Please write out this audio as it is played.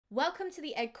Welcome to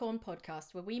the Eggcorn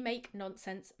podcast, where we make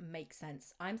nonsense make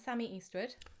sense. I'm Sammy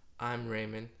Eastwood. I'm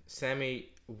Raymond.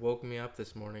 Sammy woke me up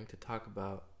this morning to talk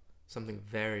about something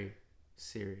very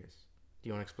serious. Do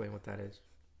you want to explain what that is?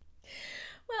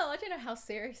 Well, I don't know how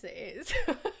serious it is.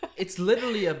 It's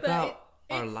literally about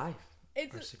our life,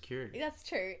 our security. That's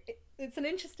true. It's an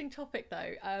interesting topic,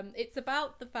 though. It's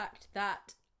about the fact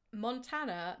that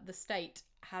Montana, the state,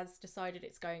 has decided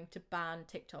it's going to ban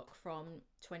TikTok from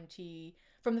the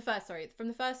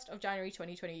 1st of January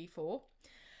 2024.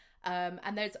 And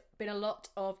there's been a lot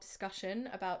of discussion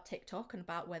about TikTok and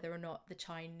about whether or not the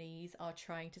Chinese are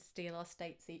trying to steal our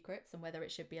state secrets and whether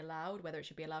it should be allowed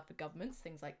for governments,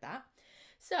 things like that.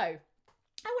 So I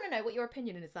want to know what your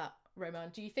opinion is that, Roman.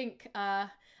 Do you think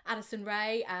Addison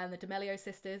Rae and the D'Amelio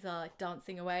sisters are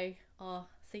dancing away our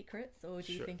secrets, or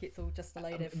do you think it's all just a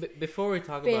load of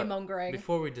fear-mongering?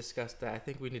 Before we discuss that, I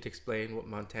think we need to explain what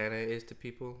Montana is to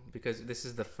people, because this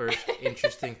is the first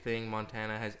interesting thing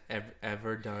Montana has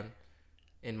ever done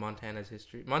in Montana's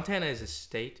history. Montana is a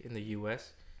state in the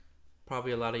U.S.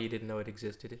 Probably a lot of you didn't know it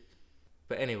existed.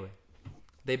 But anyway,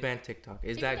 they banned TikTok.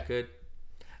 Is that good?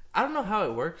 I don't know how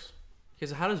it works,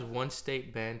 because how does one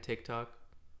state ban TikTok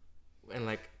and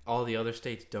like all the other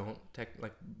states don't?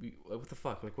 What the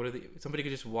fuck? Like, what are somebody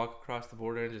could just walk across the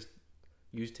border and just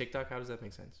use TikTok? How does that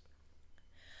make sense?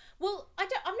 Well, I'm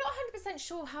not 100%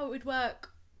 sure how it would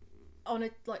work on a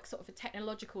sort of a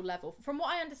technological level. From what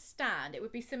I understand, it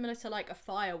would be similar to like a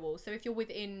firewall. So if you're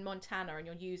within Montana and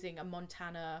you're using a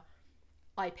Montana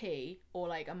IP, or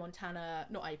like a Montana,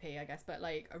 not IP I guess, but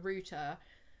like a router,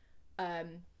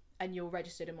 and you're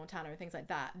registered in Montana and things like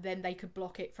that, then they could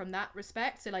block it from that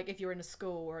respect. So like if you're in a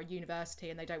school or a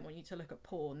university and they don't want you to look at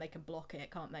porn, they can block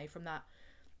it, can't they, from that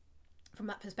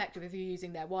perspective, if you're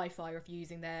using their Wi-Fi or if you're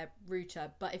using their router.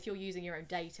 But if you're using your own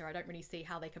data, I don't really see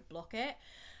how they could block it.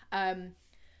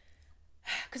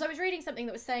 Because I was reading something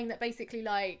that was saying that basically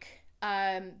like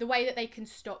the way that they can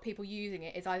stop people using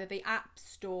it is either the App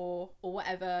Store or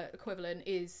whatever equivalent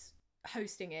is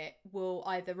hosting it will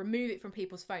either remove it from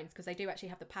people's phones, because they do actually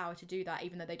have the power to do that,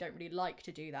 even though they don't really like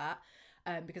to do that,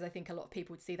 because I think a lot of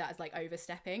people would see that as like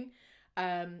overstepping,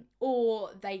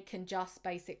 or they can just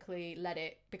basically let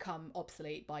it become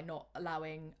obsolete by not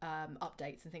allowing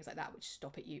updates and things like that, which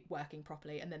stop it working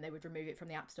properly, and then they would remove it from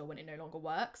the App Store when it no longer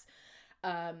works.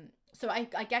 So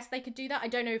I guess they could do that. I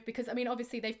don't know, because I mean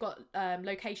obviously they've got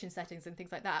location settings and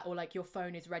things like that, or like your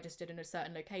phone is registered in a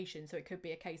certain location, so it could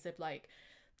be a case of like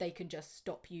they can just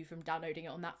stop you from downloading it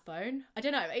on that phone. I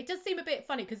don't know. It does seem a bit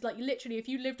funny, because like literally if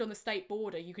you lived on the state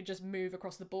border, you could just move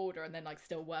across the border and then like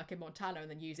still work in Montana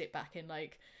and then use it back in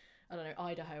like, I don't know,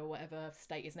 Idaho or whatever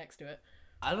state is next to it.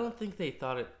 I don't think they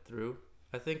thought it through.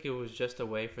 I think it was just a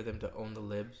way for them to own the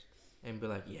libs and be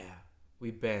like, yeah,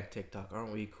 we banned TikTok.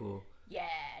 Aren't we cool? Yeah,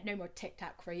 no more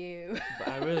TikTok for you. But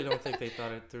I really don't think they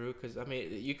thought it through, because I mean,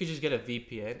 you could just get a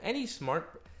VPN.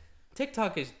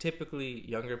 TikTok is typically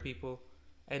younger people.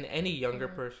 And any younger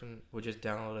person would just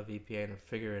download a VPN and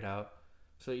figure it out.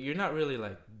 So you're not really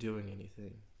like doing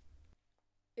anything.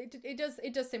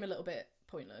 It does seem a little bit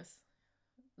pointless.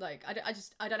 Like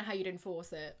I don't know how you'd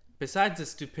enforce it. Besides the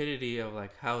stupidity of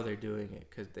like how they're doing it,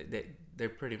 because they're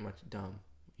pretty much dumb.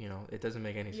 You know, it doesn't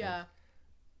make any sense. Yeah.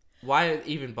 Why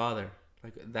even bother?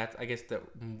 Like that's, I guess,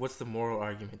 what's the moral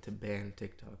argument to ban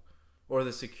TikTok, or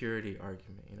the security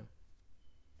argument? You know.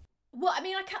 Well, I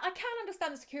mean, I can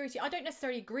understand the security. I don't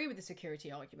necessarily agree with the security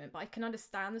argument, but I can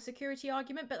understand the security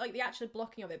argument, but like the actual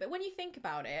blocking of it. But when you think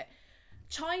about it,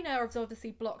 China has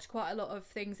obviously blocked quite a lot of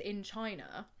things in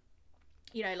China.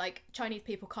 You know, like Chinese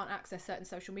people can't access certain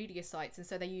social media sites, and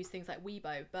so they use things like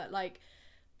Weibo. But like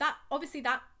that, obviously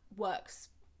that works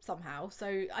somehow.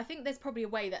 So I think there's probably a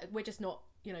way that we're just not,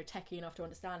 you know, techie enough to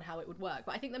understand how it would work.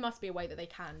 But I think there must be a way that they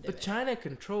can do it. But China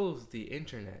controls the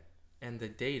internet and the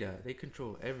data. They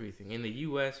control everything. In the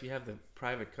U.S., you have the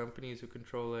private companies who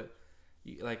control it.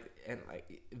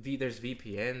 There's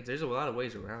VPNs. There's a lot of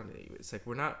ways around it. It's like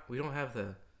we don't have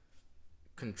the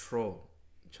control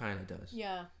China does.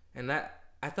 Yeah. And I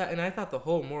thought the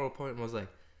whole moral point was like,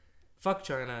 fuck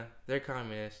China. They're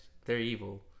communist. They're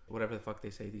evil. Whatever the fuck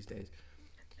they say these days.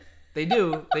 They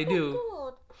do. They do.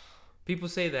 Oh, People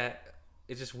say that.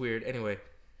 It's just weird. Anyway,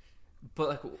 but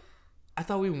like, I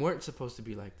thought we weren't supposed to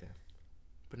be like them.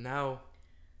 But now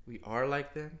we are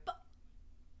like them. But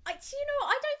I don't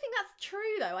think that's true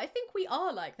though. I think we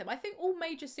are like them. I think all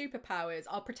major superpowers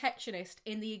are protectionist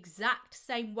in the exact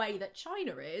same way that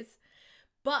China is.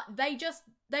 but they're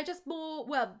just more,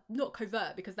 well, not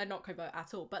covert, because they're not covert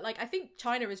at all, but like I think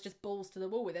China is just balls to the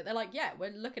wall with it. They're like, yeah,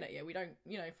 we're looking at you, we don't,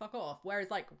 fuck off. Whereas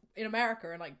like in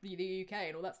America and like the UK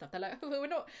and all that stuff, they're like, oh,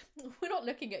 we're not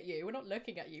looking at you,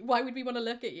 why would we want to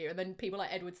look at you? And then people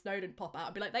like Edward Snowden pop out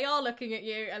and be like, they are looking at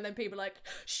you, and then people are like,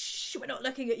 shh, we're not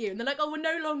looking at you, and they're like, oh, we're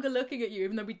no longer looking at you,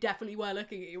 even though we definitely were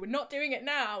looking at you. We're not doing it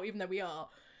now, even though we are.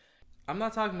 I'm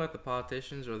not talking about the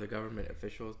politicians or the government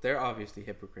officials. They're obviously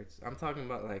hypocrites. I'm talking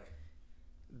about like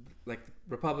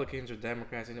Republicans or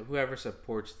Democrats and whoever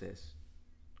supports this.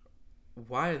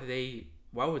 Why would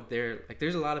like,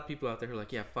 there's a lot of people out there who are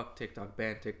like, yeah, fuck TikTok,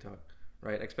 ban TikTok,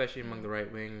 right? Especially among the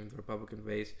right wing, the Republican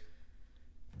base.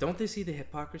 Don't they see the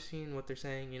hypocrisy in what they're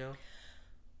saying,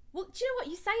 Well, do you know what?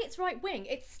 You say it's right wing.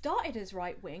 It started as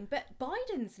right wing, but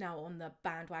Biden's now on the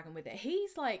bandwagon with it.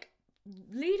 He's like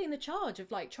leading the charge of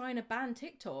like trying to ban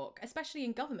TikTok, especially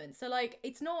in government. So like,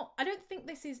 I don't think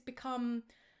this has become,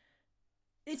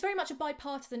 it's very much a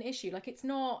bipartisan issue. Like it's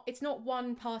not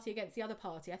one party against the other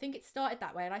party. I think it started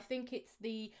that way, and I think it's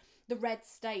the red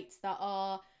states that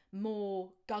are more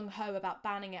gung-ho about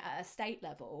banning it at a state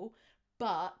level,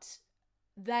 but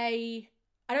I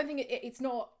don't think it's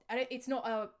not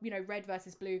a red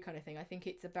versus blue kind of thing. I think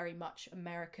it's a very much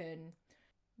American,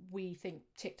 we think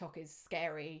TikTok is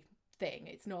scary thing.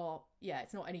 It's not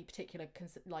any particular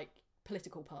like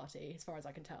political party, as far as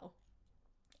I can tell,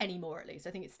 anymore at least.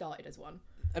 I think it started as one.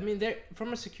 I mean,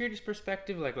 from a securities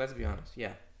perspective, like, let's be honest,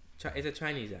 yeah, it's a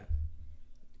Chinese app.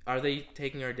 Are they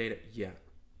taking our data? Yeah.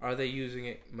 Are they using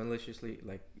it maliciously?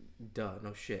 Like, duh,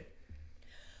 no shit.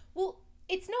 Well,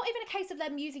 it's not even a case of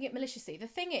them using it maliciously. The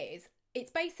thing is,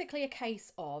 it's basically a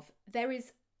case of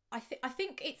there's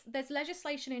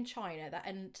legislation in China that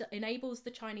enables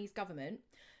the Chinese government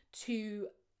to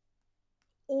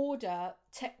order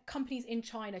companies in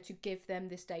China to give them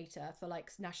this data for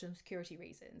like national security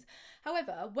reasons.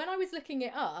 However, when I was looking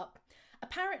it up,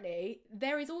 apparently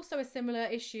there is also a similar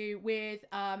issue with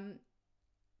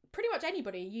pretty much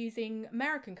anybody using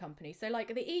American companies. So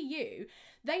like the EU,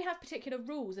 they have particular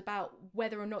rules about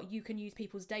whether or not you can use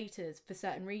people's data for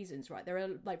certain reasons, right? There are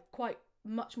like quite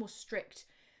much more strict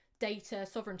data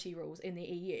sovereignty rules in the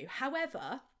EU.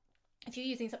 However, if you're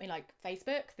using something like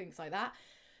Facebook, things like that,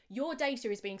 your data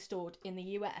is being stored in the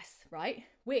US, right?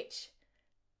 Which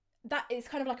that is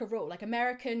kind of like a rule. Like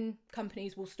American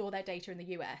companies will store their data in the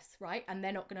US, right? And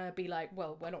they're not going to be like,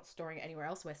 well, we're not storing it anywhere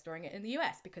else. We're storing it in the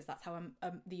US because that's how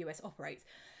the US operates.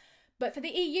 But for the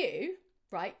EU,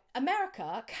 right,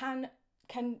 America can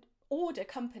order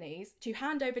companies to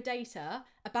hand over data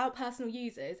about personal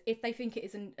users if they think it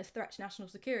is a threat to national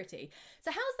security. So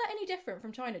how's that any different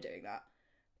from China doing that?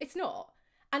 It's not.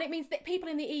 And it means that people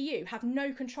in the EU have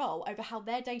no control over how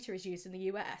their data is used in the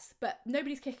US. But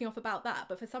nobody's kicking off about that.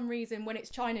 But for some reason, when it's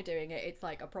China doing it, it's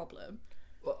like a problem.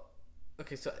 Well,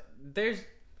 okay, so there's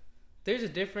a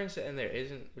difference and there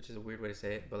isn't, which is a weird way to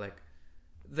say it. But like,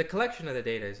 the collection of the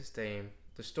data is the same.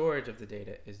 The storage of the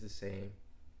data is the same.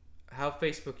 How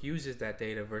Facebook uses that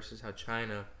data versus how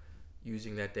China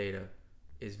using that data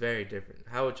is very different.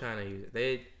 How would China use it?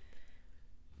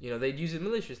 They'd use it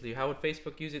maliciously. How would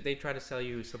Facebook use it? They'd try to sell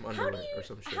you some underwear or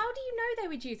some shit. How do you know they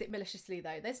would use it maliciously,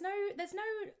 though? There's no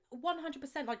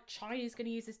 100% like China's going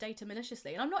to use this data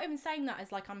maliciously. And I'm not even saying that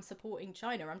as like I'm supporting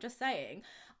China. I'm just saying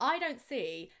I don't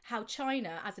see how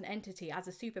China as an entity, as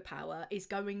a superpower, is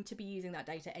going to be using that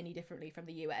data any differently from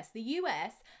the US. The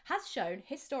US has shown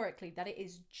historically that it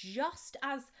is just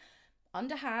as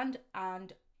underhand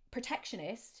and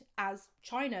protectionist as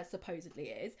China supposedly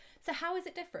is. So how is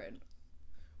it different?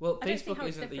 Well, I don't see how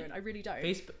it's different. I really don't.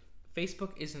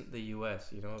 Facebook isn't the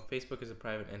US, Facebook is a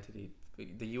private entity.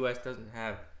 The US doesn't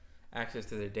have access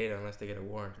to their data unless they get a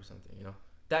warrant or something,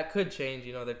 That could change,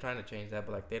 they're trying to change that,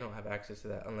 but like they don't have access to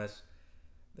that unless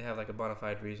they have like a bona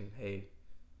fide reason. Hey,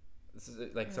 this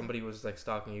is like somebody was like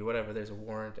stalking you, whatever, there's a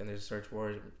warrant and there's a search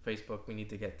warrant. Facebook, we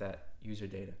need to get that user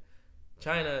data.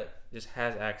 China just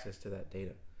has access to that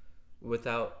data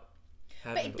without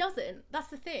having... But it doesn't. That's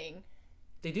the thing.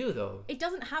 They do, though. It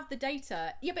doesn't have the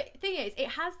data. Yeah, but the thing is, it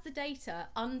has the data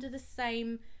under the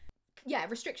same,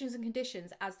 restrictions and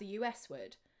conditions as the US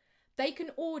would. They can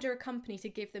order a company to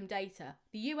give them data.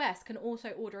 The US can also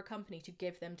order a company to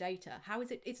give them data. How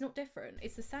is it? It's not different.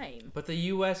 It's the same. But the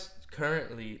US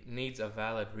currently needs a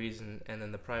valid reason, and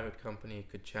then the private company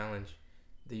could challenge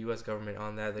the US government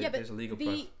on that. There's a legal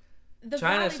process. The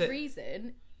valid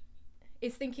reason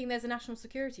is thinking there's a national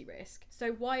security risk.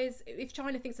 So if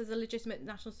China thinks there's a legitimate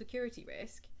national security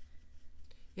risk...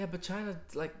 Yeah, but China's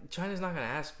not going to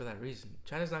ask for that reason.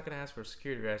 China's not going to ask for a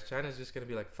security risk. China's just going to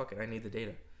be like, fuck it, I need the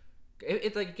data.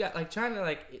 It's like,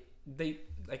 China,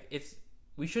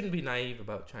 we we shouldn't be naive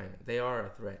about China. They are a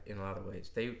threat in a lot of ways.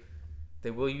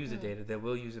 They will use the data. They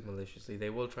will use it maliciously.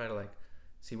 They will try to like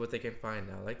see what they can find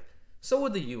now. Like so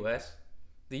would the U.S.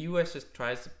 The U.S. just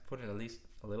tries to put in at least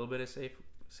a little bit of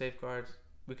safeguards.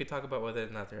 We could talk about whether or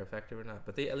not they're effective or not,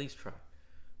 but they at least try,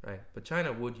 right? But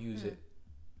China would use it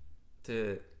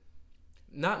to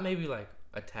not maybe like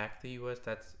attack the U.S.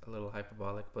 That's a little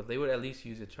hyperbolic, but they would at least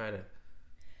use it to try to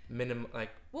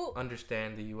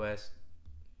understand the U.S.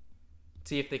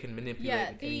 See if they can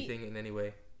manipulate anything in any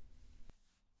way.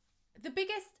 The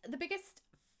biggest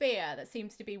fear that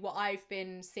seems to be what I've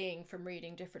been seeing from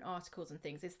reading different articles and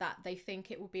things is that they think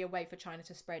it will be a way for China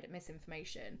to spread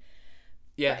misinformation.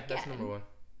 Yeah, again, that's number one.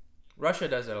 Russia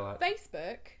does that a lot.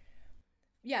 Facebook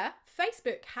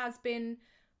has been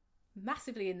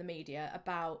massively in the media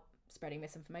about spreading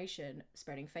misinformation,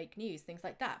 spreading fake news, things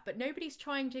like that. But nobody's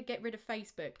trying to get rid of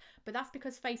Facebook. But that's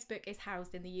because Facebook is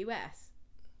housed in the US.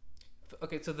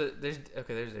 Okay, so there's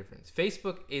a difference.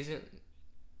 Facebook isn't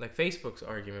like Facebook's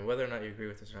argument, whether or not you agree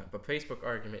with this or not, but Facebook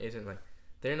argument isn't like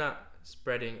they're not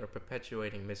spreading or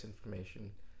perpetuating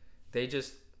misinformation. They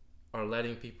just are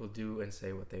letting people do and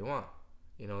say what they want.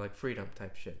 You know, like freedom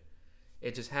type shit.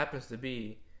 It just happens to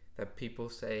be that people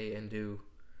say and do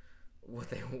what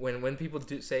they when people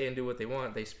do say and do what they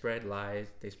want, they spread lies,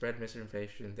 they spread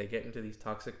misinformation, they get into these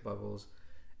toxic bubbles,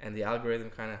 and the algorithm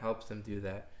kind of helps them do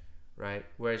that, right?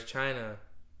 Whereas China,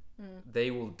 they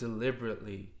will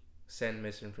deliberately send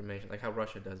misinformation, like how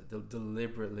Russia does it. They'll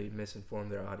deliberately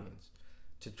misinform their audience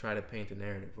to try to paint a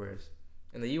narrative. Whereas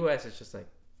in the U.S., it's just like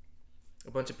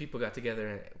a bunch of people got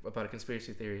together about a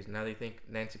conspiracy theories, and now they think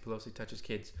Nancy Pelosi touches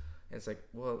kids, and it's like,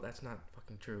 well, that's not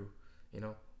fucking true, you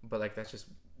know? But like that's just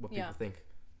what people think.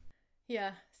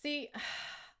 Yeah. See,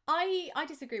 I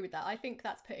disagree with that. I think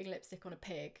that's putting lipstick on a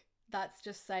pig. That's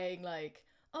just saying like,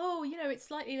 oh, you know, it's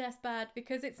slightly less bad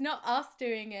because it's not us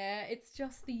doing it. It's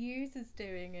just the users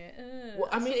doing it. Well,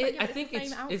 I mean, I think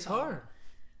it's hard.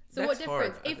 So what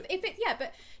difference? If it's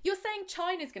but you're saying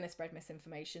China's going to spread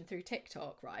misinformation through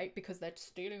TikTok, right? Because they're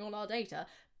stealing all our data.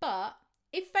 But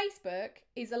if Facebook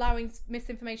is allowing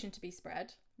misinformation to be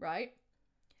spread, right?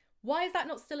 Why is that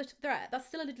not still a threat? That's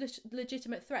still a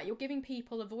legitimate threat. You're giving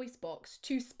people a voice box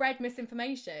to spread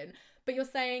misinformation, but you're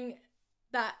saying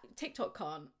that TikTok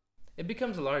can't. It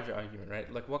becomes a larger argument,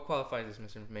 right? Like, what qualifies as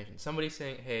misinformation? Somebody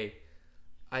saying, hey,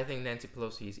 I think Nancy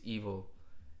Pelosi is evil,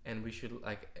 and we should,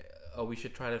 we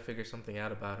should try to figure something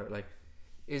out about her. Like,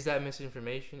 is that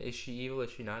misinformation? Is she evil?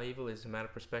 Is she not evil? Is it a matter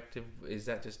of perspective? Is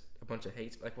that just a bunch of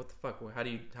hate? Like, what the fuck? How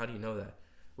do you know that?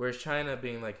 Whereas China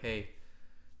being like, hey,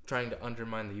 trying to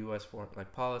undermine the U.S. foreign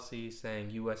policy,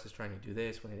 saying U.S. is trying to do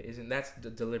this when it isn't. That's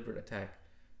the deliberate attack,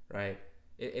 right?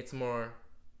 It's more.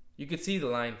 You could see the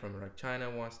line from it. Like China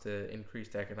wants to increase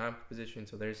the economic position,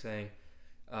 so they're saying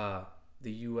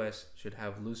the U.S. should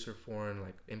have looser foreign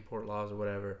import laws or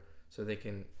whatever, so they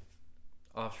can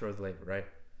offshore the labor, right?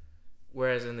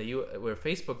 Whereas in where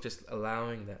Facebook just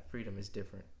allowing that freedom is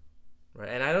different, right?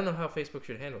 And I don't know how Facebook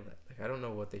should handle that. Like I don't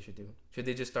know what they should do. Should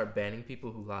they just start banning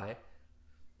people who lie?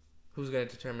 Who's going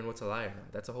to determine what's a lie or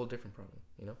not? That's a whole different problem,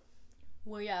 you know?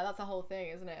 Well, yeah, that's a whole thing,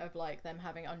 isn't it? Of them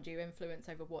having undue influence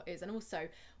over what is. And also,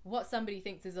 what somebody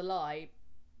thinks is a lie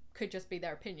could just be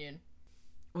their opinion.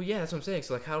 Well, yeah, that's what I'm saying.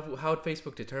 So, how would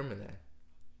Facebook determine that?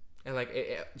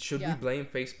 And, should we blame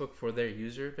Facebook for their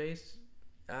user base?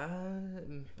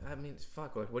 I mean,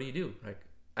 fuck. What do you do?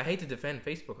 I hate to defend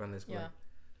Facebook on this, but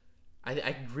I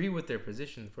agree with their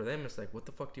position. For them, it's what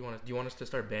the fuck do you want us? Do you want us to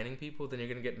start banning people? Then you're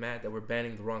gonna get mad that we're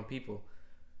banning the wrong people.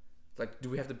 Do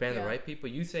we have to ban the right people?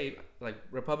 You say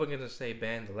Republicans say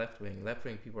ban the left wing. Left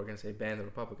wing people are gonna say ban the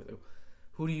Republicans.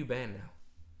 Who do you ban now?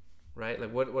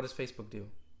 Right? What does Facebook do?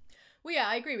 Well, yeah,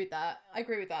 I agree with that.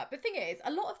 But the thing is,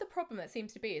 a lot of the problem that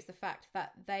seems to be is the fact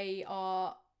that the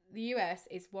US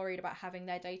is worried about having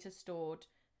their data stored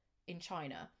in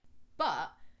China,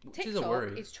 but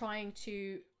TikTok is trying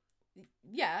to.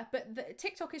 Yeah, but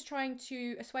TikTok is trying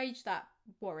to assuage that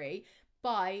worry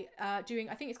by doing,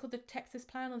 I think it's called the Texas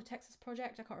Plan or the Texas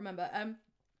Project, I can't remember.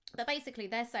 But basically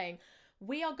they're saying,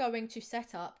 we are going to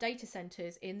set up data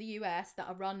centers in the US that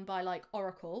are run by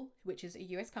Oracle, which is a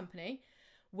US company,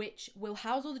 which will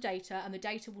house all the data, and the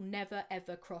data will never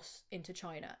ever cross into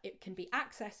China. It can be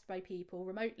accessed by people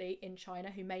remotely in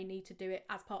China who may need to do it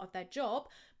as part of their job,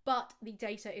 but the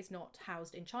data is not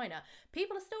housed in China.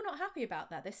 People are still not happy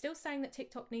about that. They're still saying that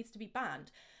TikTok needs to be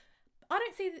banned. I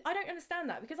don't understand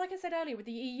that, because like I said earlier with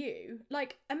the EU,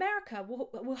 America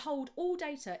will hold all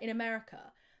data in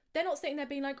America. They're not sitting there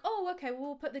being like, oh, okay,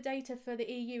 we'll put the data for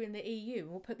the EU in the EU,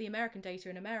 and we'll put the American data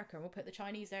in America, and we'll put the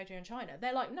Chinese data in China.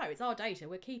 They're like, no, it's our data,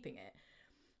 we're keeping it.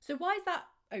 So why is that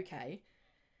okay?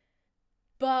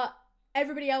 but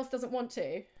everybody else doesn't want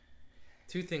to.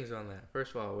 Two things on that.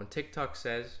 First of all, when TikTok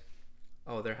says,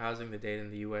 "Oh, they're housing the data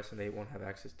in the U.S. and they won't have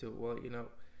access to it," well,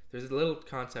 there's a little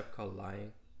concept called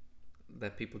lying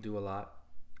that people do a lot,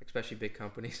 especially big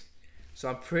companies. So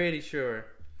I'm pretty sure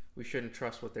we shouldn't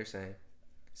trust what they're saying.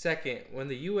 Second, when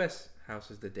the U.S.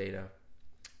 houses the data,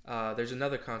 there's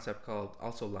another concept called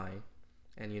also lying,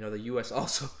 and the U.S.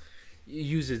 also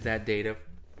uses that data,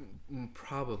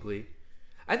 probably.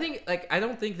 I think, I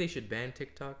don't think they should ban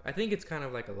TikTok. I think it's kind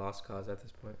of like a lost cause at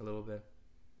this point, a little bit.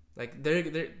 Like,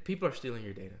 people are stealing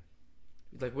your data.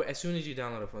 Like, as soon as you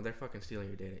download a phone, they're fucking stealing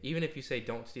your data. Even if you say,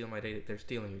 don't steal my data, they're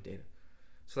stealing your data.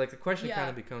 So, like, the question kind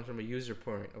of becomes from a user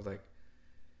point of, like,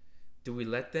 do we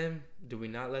let them? Do we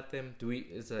not let them? Do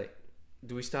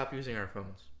we stop using our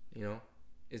phones?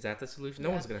 Is that the solution?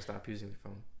 No one's going to stop using their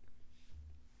phone.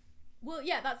 Well,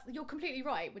 yeah, you're completely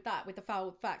right with that, with the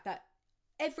foul fact that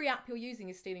every app you're using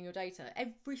is stealing your data.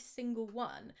 Every single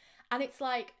one. And it's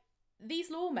like, these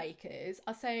lawmakers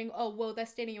are saying, oh, well, they're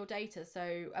stealing your data,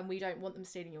 and we don't want them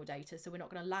stealing your data, so we're not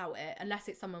going to allow it unless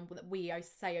it's someone that we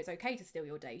say it's okay to steal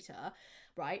your data,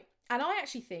 right? And I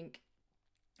actually think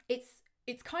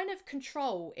it's kind of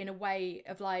control in a way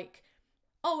of like,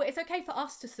 oh, it's okay for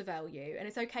us to surveil you, and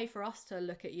it's okay for us to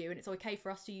look at you, and it's okay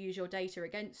for us to use your data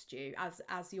against you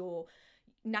as your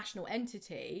national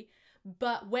entity,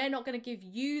 but we're not going to give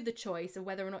you the choice of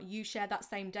whether or not you share that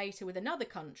same data with another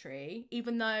country,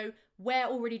 even though we're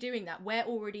already doing that. We're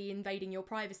already invading your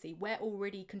privacy. We're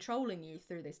already controlling you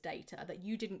through this data that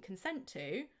you didn't consent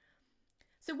to.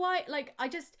 So why,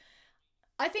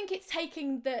 I think it's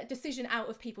taking the decision out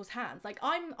of people's hands. Like,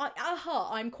 at heart,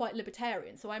 I'm quite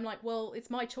libertarian. So I'm like, well, it's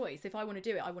my choice. If I want to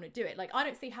do it, I want to do it. Like, I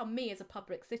don't see how me as a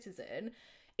public citizen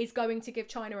is going to give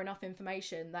China enough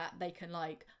information that they can,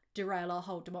 like, derail our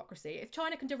whole democracy. If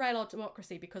China can derail our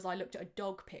democracy because I looked at a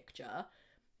dog picture,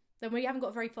 then we haven't got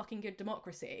a very fucking good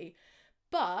democracy.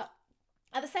 But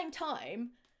at the same time,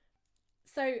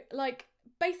 so, like,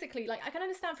 basically, like, I can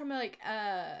understand from,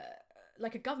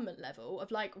 like a government level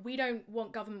of like, we don't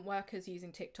want government workers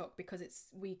using TikTok because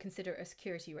we consider it a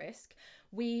security risk.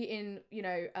 We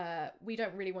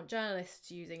don't really want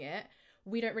journalists using it.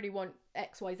 We don't really want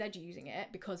XYZ using it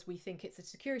because we think it's a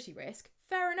security risk.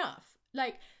 Fair enough.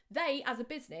 Like, they as a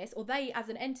business or they as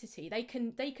an entity, they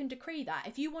can decree that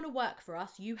if you want to work for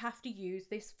us, you have to use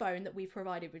this phone that we've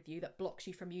provided with you that blocks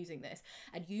you from using this,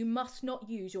 and you must not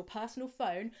use your personal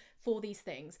phone for these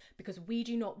things because we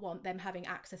do not want them having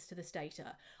access to this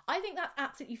data. I think that's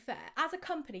absolutely fair. As a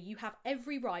company, you have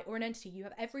every right, or an entity, you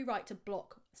have every right to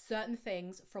block certain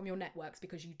things from your networks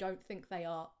because you don't think they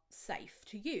are safe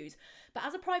to use. But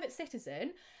as a private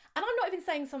citizen, and I'm not even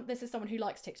saying this is someone who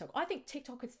likes TikTok, I think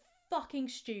TikTok is fucking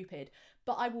stupid,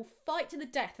 but I will fight to the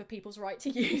death for people's right to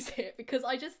use it because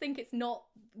I just think it's not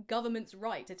government's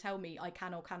right to tell me I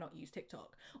can or cannot use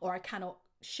TikTok, or I cannot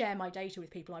share my data with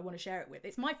people I want to share it with.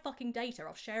 It's my fucking data.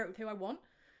 I'll share it with who I want.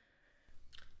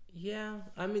 Yeah,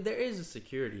 I mean, there is a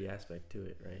security aspect to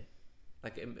it, right?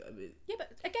 Like, yeah,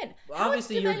 but again,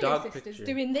 obviously your dog picture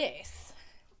doing this.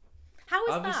 How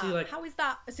is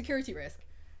that a security risk?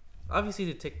 Obviously,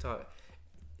 the TikTok.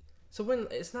 So when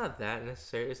it's not that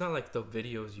necessary, it's not like the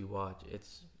videos you watch.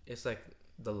 It's like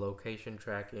the location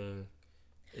tracking.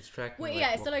 It's tracking. Well,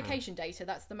 yeah, it's the location data.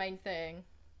 That's the main thing.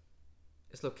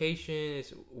 It's location.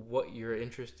 It's what you're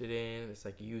interested in. It's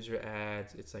like user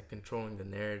ads. It's like controlling the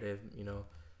narrative.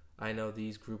 I know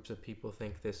these groups of people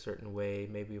think this certain way.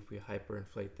 Maybe if we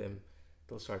hyperinflate them,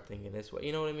 they'll start thinking this way.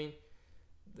 You know what I mean?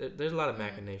 There's a lot of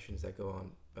machinations that go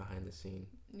on behind the scene.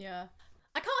 Yeah.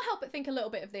 I can't help but think a little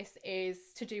bit of this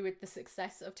is to do with the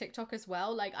success of TikTok as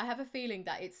well. Like, I have a feeling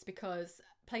that it's because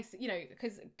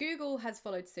because Google has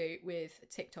followed suit with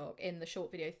TikTok in the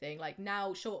short video thing. Like,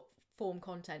 now short form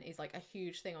content is like a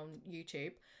huge thing on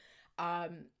YouTube.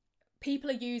 People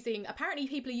are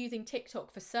using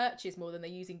TikTok for searches more than they're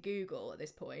using Google at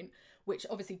this point, which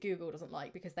obviously Google doesn't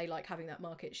like because they like having that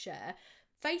market share.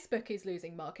 Facebook is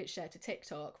losing market share to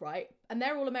TikTok, right? And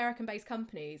they're all American-based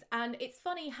companies. And it's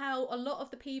funny how a lot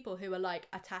of the people who are like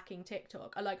attacking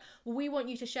TikTok are like, well, we want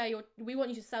you to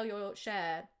sell your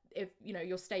share, if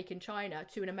your stake in China,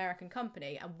 to an American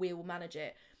company, and we'll manage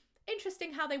it.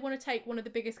 Interesting how they want to take one of the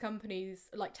biggest companies,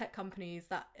 like tech companies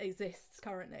that exists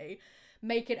currently,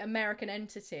 make it an American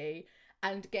entity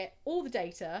and get all the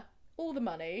data, all the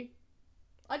money.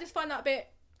 I just find that a bit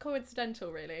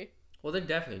coincidental, really. Well, they're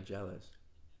definitely jealous.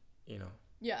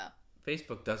 Yeah.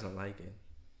 Facebook doesn't like it.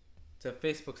 So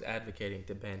Facebook's advocating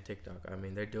to ban TikTok. I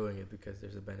mean, they're doing it because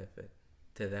there's a benefit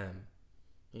to them.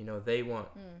 They want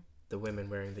the women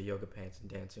wearing the yoga pants and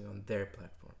dancing on their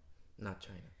platform, not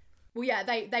China. Well, yeah,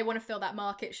 they want to fill that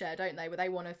market share, don't they? Where they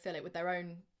want to fill it with their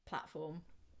own platform.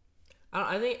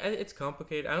 I think it's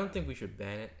complicated. I don't think we should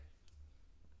ban it.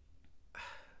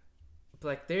 But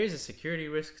like, there is a security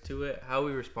risk to it. How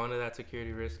we respond to that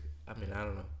security risk, I mean, I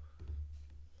don't know.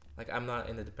 Like, I'm not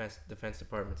in the defense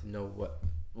department to know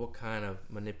what kind of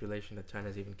manipulation that China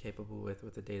is even capable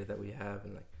with the data that we have,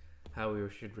 and like how we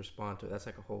should respond to it. That's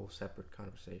like a whole separate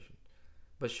conversation.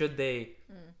 But should they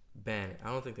ban it? I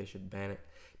don't think they should ban it.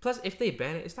 Plus, if they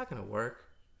ban it, it's not gonna work.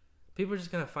 People are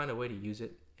just gonna find a way to use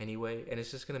it anyway, and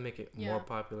it's just gonna make it more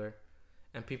popular,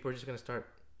 and people are just gonna start.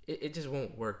 It just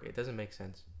won't work. It doesn't make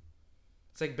sense.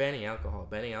 It's like banning alcohol.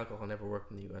 Banning alcohol never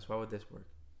worked in the U.S. Why would this work?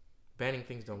 Banning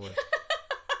things don't work.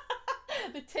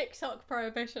 The TikTok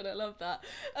prohibition. I love that.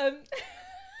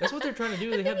 That's what they're trying to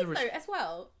do. They have as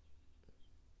well.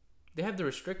 They have the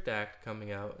Restrict Act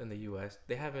coming out in the U.S.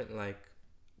 They haven't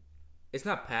it's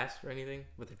not passed or anything,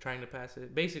 but they're trying to pass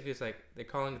it. Basically, it's like they're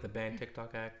calling it the Ban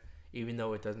TikTok Act, even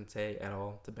though it doesn't say at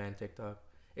all to ban TikTok.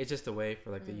 It's just a way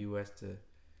for the U.S. to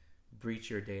breach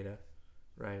your data,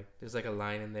 right? There's like a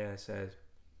line in there that says,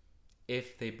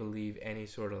 if they believe any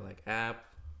sort of app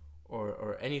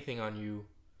or anything on you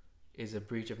is a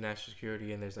breach of national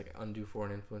security and there's undue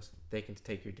foreign influence, they can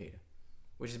take your data.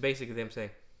 Which is basically them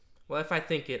saying, well, if I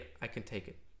think it, I can take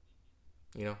it.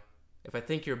 You know? If I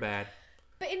think you're bad,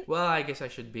 well, I guess I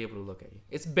should be able to look at you.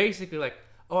 It's basically like,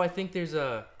 oh, I think there's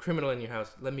a criminal in your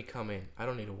house. Let me come in. I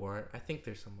don't need a warrant. I think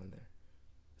there's someone there.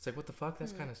 It's like, what the fuck?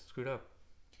 That's kind of screwed up.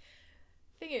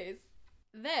 Thing is,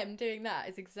 them doing that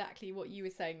is exactly what you were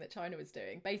saying that China was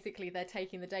doing. Basically, they're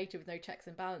taking the data with no checks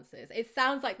and balances. It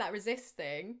sounds like that resist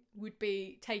thing would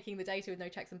be taking the data with no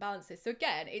checks and balances. So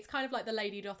again, it's kind of like the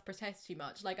lady doth protest too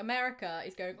much. Like, America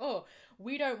is going, oh,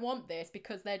 we don't want this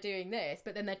because they're doing this,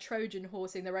 but then they're Trojan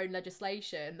horsing their own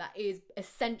legislation that is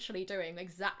essentially doing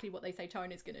exactly what they say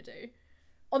China's going to do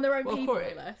on their own people, more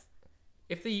or less.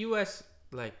 If the U.S.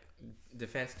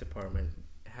 Defense Department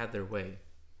had their way,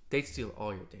 they'd steal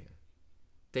all your data.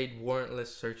 They'd warrantless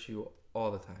search you all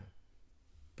the time.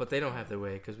 But they don't have their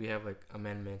way because we have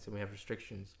amendments and we have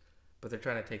restrictions. But they're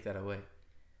trying to take that away.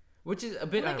 Which is a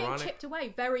bit ironic. They're getting chipped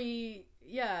away very,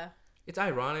 yeah. It's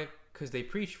ironic because they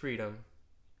preach freedom.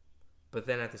 But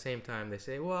then at the same time they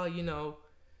say, well,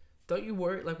 don't you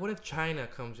worry. What if China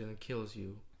comes in and kills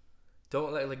you?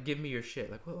 Don't give me your shit.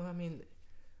 Well, I mean,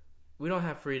 we don't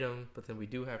have freedom, but then we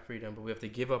do have freedom. But we have to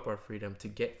give up our freedom to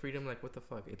get freedom. What the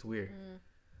fuck? It's weird.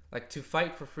 To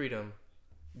fight for freedom,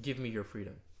 give me your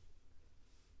freedom.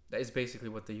 That is basically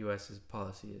what the U.S.'s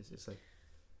policy is. It's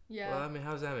well, I mean,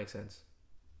 how does that make sense?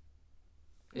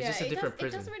 It's just a different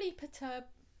prison. It does really perturb...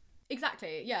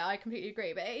 Exactly, yeah, I completely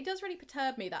agree. But it does really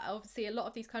perturb me that obviously a lot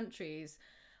of these countries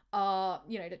are,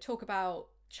 that talk about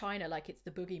China like it's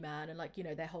the boogeyman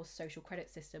and their whole social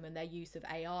credit system and their use of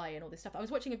AI and all this stuff. I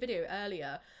was watching a video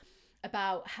earlier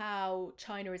about how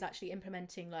China is actually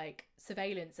implementing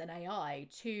surveillance and AI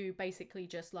to basically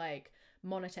just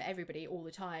monitor everybody all the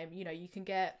time. You can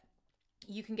get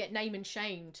name and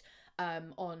shamed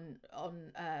on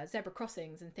zebra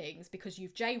crossings and things because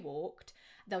you've jaywalked.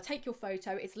 They'll take your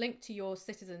photo, it's linked to your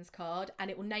citizen's card,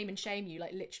 and it will name and shame you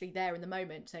literally there in the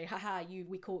moment. Say, haha,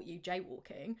 we caught you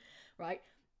jaywalking, right?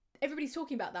 Everybody's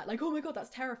talking about that, oh my god,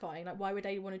 that's terrifying. Why would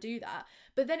they want to do that?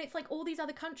 But then it's all these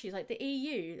other countries, the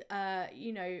EU,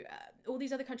 all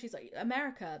these other countries like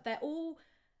America, they're all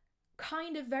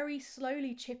kind of very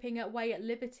slowly chipping away at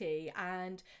liberty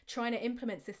and trying to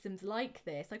implement systems like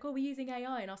this. Oh, we're using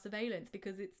AI in our surveillance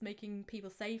because it's making people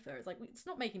safer. It's it's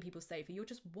not making people safer. You're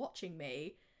just watching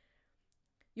me.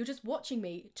 You're just watching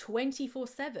me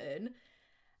 24/7.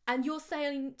 And you're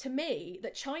saying to me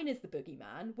that China's the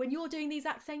boogeyman when you're doing the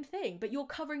exact same thing, but you're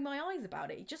covering my eyes about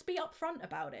it. Just be upfront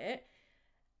about it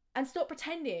and stop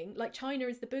pretending like China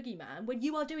is the boogeyman when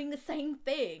you are doing the same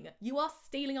thing. You are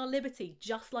stealing our liberty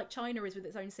just like China is with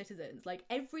its own citizens.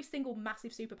 Every single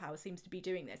massive superpower seems to be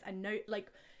doing this.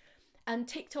 And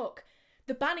TikTok,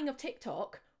 the banning of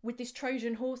TikTok with this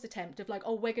Trojan horse attempt of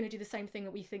oh, we're going to do the same thing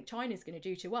that we think China's going to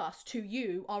do to us, to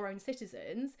you, our own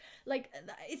citizens.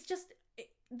 It's just...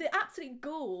 the absolute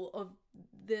goal of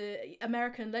the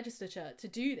American legislature to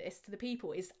do this to the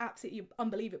people is absolutely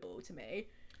unbelievable to me.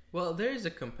 Well, there is a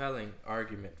compelling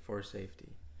argument for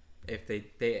safety. If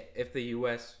the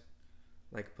U.S.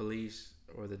 police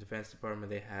or the Defense Department,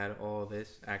 they had all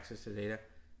this access to data,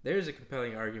 there is a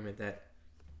compelling argument that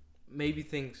maybe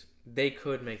they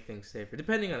could make things safer,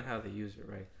 depending on how they use it,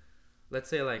 right? Let's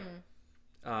say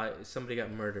somebody got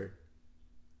murdered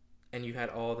and you had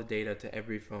all the data to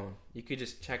every phone. You could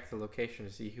just check the location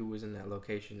to see who was in that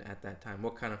location at that time.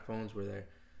 What kind of phones were there?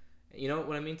 You know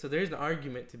what I mean? So there's an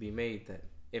argument to be made that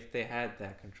if they had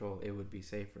that control, it would be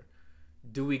safer.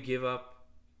 Do we give up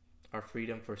our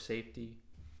freedom for safety?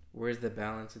 Where's the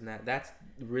balance in that? That's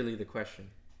really the question.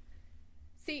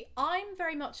 See, I'm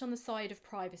very much on the side of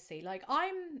privacy. Like,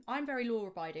 I'm very law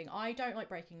abiding. I don't like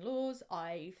breaking laws.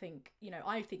 I think,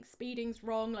 I think speeding's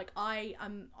wrong. Like,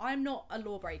 I'm not a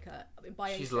lawbreaker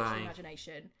by any stretch of the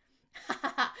imagination.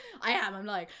 I am. I'm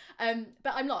lying.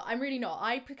 But I'm not. I'm really not.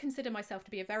 I consider myself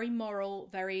to be a very moral,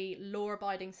 very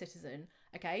law-abiding citizen.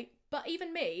 Okay, but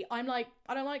even me, I'm like,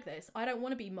 I don't like this. I don't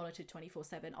want to be monitored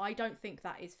 24/7. I don't think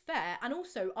that is fair, and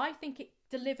also I think it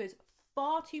delivers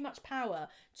far too much power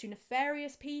to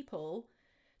nefarious people,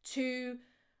 to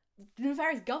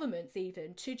nefarious governments,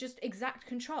 even to just exact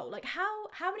control. Like, how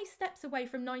many steps away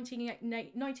from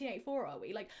 1984 are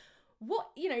we? Like, what,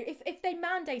 if they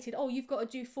mandated, oh, you've got to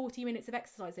do 40 minutes of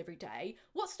exercise every day,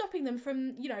 what's stopping them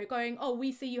from, going, oh,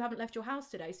 we see you haven't left your house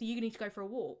today, so you need to go for a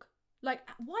walk? Like,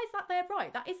 why is that their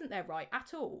right? That isn't their right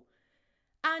at all.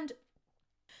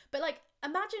 But like,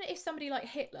 imagine if somebody like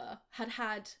Hitler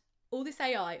had all this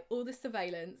AI, all this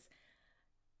surveillance.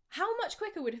 How much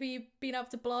quicker would he been able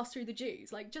to blast through the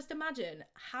Jews? Like, just imagine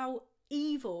how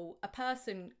evil a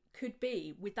person could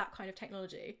be with that kind of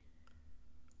technology.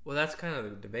 Well, that's kind of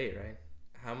the debate, right?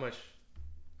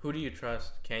 Who do you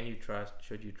trust? Can you trust?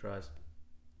 Should you trust?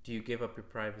 Do you give up your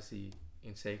privacy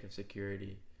in sake of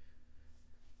security?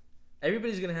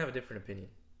 Everybody's going to have a different opinion.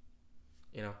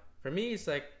 For me, it's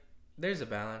like, there's a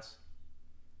balance.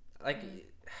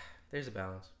 There's a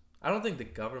balance. I don't think the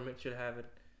government should have it.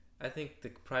 I think the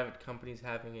private companies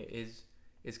having it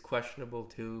is questionable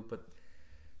too, but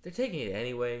they're taking it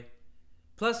anyway.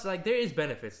 Plus, like, there is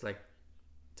benefits, like,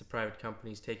 to private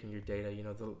companies taking your data.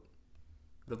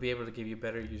 They'll be able to give you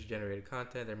better user-generated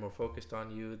content. They're more focused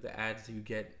on you. The ads you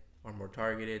get are more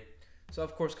targeted. So,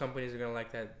 of course, companies are going to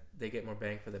like that. They get more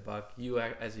bang for the buck. You,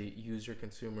 as a user,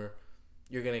 consumer,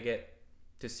 you're going to get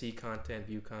to see content,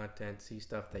 view content, see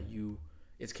stuff that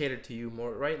it's catered to you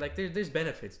more, right? Like, there's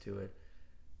benefits to it.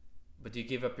 But do you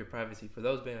give up your privacy for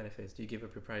those benefits? Do you give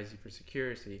up your privacy for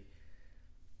security?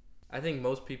 I think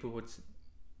most people would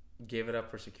give it up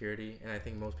for security, and I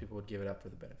think most people would give it up for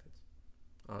the benefits,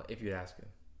 if you'd ask them.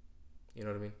 You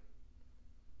know what I mean?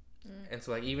 Mm. And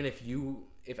so, like, even if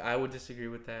I would disagree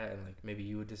with that, and like maybe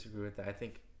you would disagree with that, I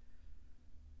think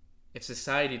if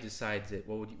society decides it,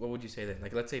 what would you say then?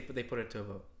 Like, let's say they put it to a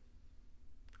vote,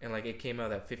 and like it came out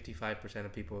that 55%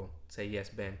 of people say yes,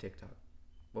 ban TikTok.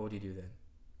 What would you do then?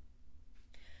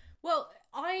 Well,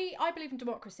 I believe in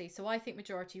democracy, so I think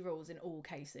majority rules in all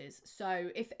cases. So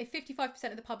if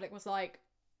 55% of the public was like,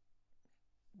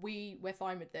 we're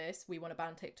fine with this, we want to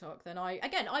ban TikTok, then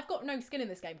I've got no skin in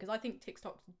this game because I think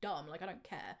TikTok's dumb. Like, I don't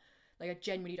care. Like, I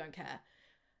genuinely don't care.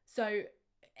 So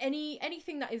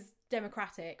anything that is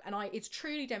democratic, and it's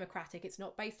truly democratic, it's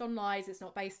not based on lies, it's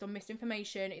not based on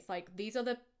misinformation, it's like, these are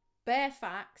the bare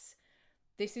facts,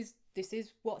 this is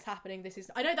what's happening,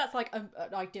 I know that's like an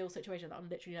ideal situation that will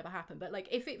literally never happen, but like,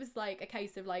 if it was like a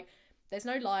case of like, there's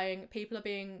no lying, people are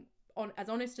being as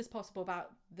honest as possible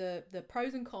about the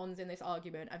pros and cons in this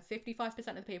argument, and 55%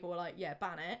 of the people were like, yeah,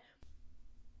 ban it,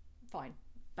 fine,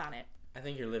 ban it. I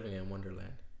think you're living in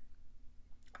Wonderland.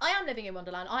 I am living in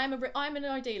Wonderland. I'm an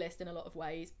idealist in a lot of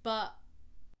ways, but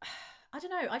I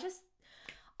don't know.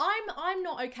 I'm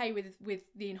not okay with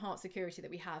the enhanced security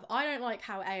that we have. I don't like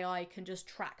how AI can just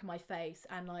track my face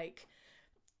and like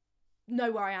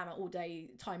know where I am at all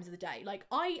times of the day. Like,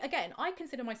 I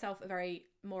consider myself a very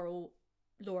moral,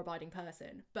 law-abiding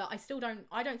person, but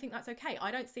I don't think that's okay. I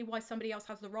don't see why somebody else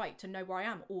has the right to know where I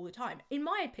am all the time. In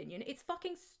my opinion, it's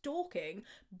fucking stalking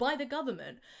by the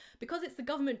government. Because it's the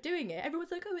government doing it,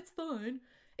 everyone's like, oh, it's fine.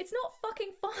 It's not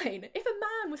fucking fine. If a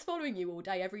man was following you all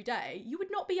day, every day, you would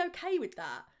not be okay with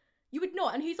that. You would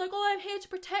not. And he's like, oh, I'm here to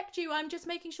protect you. I'm just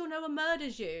making sure no one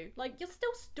murders you. Like, you're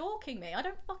still stalking me. I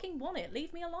don't fucking want it.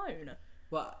 Leave me alone.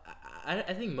 Well, I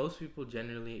think most people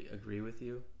generally agree with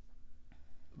you.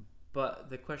 But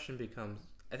the question becomes,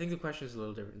 I think the question is a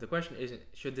little different. The question isn't,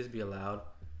 should this be allowed?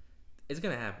 It's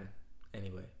going to happen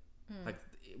anyway. Like,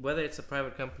 whether it's a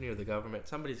private company or the government,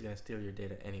 somebody's going to steal your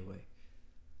data anyway.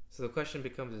 So the question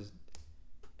becomes is,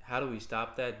 how do we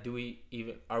stop that?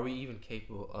 Are we even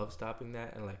capable of stopping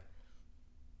that? And like,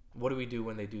 what do we do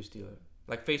when they do steal it?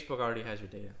 Like, Facebook already has your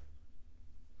data.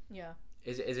 Yeah.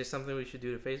 Is there something we should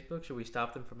do to Facebook? Should we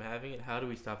stop them from having it? How do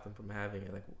we stop them from having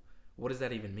it? Like, what does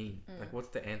that even mean? Like, what's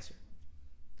the answer?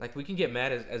 Like, we can get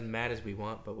mad as mad as we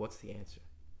want, but what's the answer?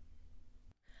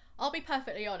 I'll be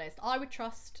perfectly honest. I would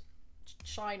trust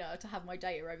China to have my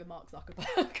data over Mark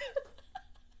Zuckerberg.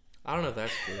 I don't know if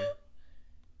that's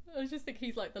true. I just think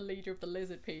he's like the leader of the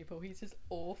lizard people. He's just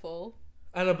awful.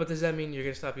 I don't know, but does that mean you're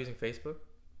gonna stop using Facebook?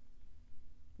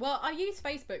 Well, I use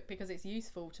Facebook because it's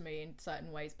useful to me in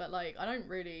certain ways, but like I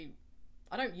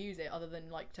don't use it other than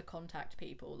like to contact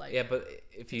people. Like Yeah, but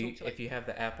if you have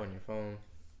the app on your phone,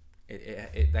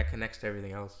 it that connects to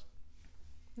everything else.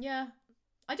 yeah,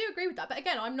 I do agree with that. But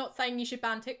again, I'm not saying you should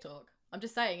ban TikTok. I'm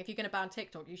just saying if you're going to ban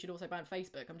TikTok, you should also ban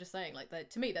Facebook. I'm just saying, like,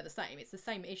 to me, they're the same. It's the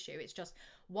same issue. It's just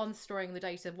one storing the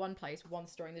data one place, one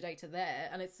storing the data there.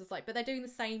 And it's just like, but they're doing the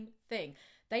same thing.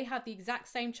 They have the exact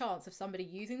same chance of somebody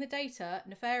using the data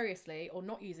nefariously or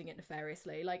not using it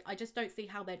nefariously. Like, I just don't see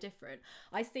how they're different.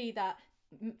 I see that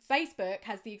Facebook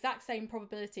has the exact same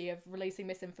probability of releasing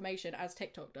misinformation as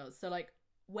TikTok does. So, like,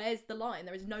 where's the line?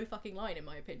 There is no fucking line, in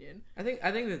my opinion. I think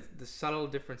that the subtle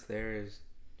difference there is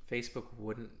Facebook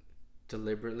wouldn't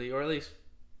deliberately, or at least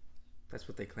that's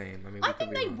what they claim. I mean, I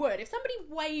think they would. If somebody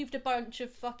waved a bunch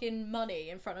of fucking money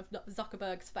in front of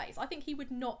Zuckerberg's face, I think he would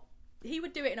not. He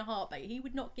would do it in a heartbeat. He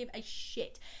would not give a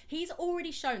shit. He's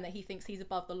already shown that he thinks he's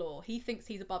above the law. He thinks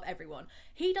he's above everyone.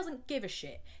 He doesn't give a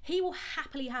shit. He will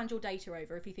happily hand your data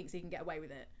over if he thinks he can get away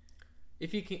with it.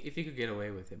 If he could get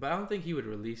away with it, but I don't think he would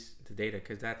release the data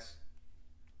because that's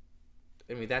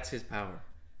his power.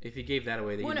 If he gave that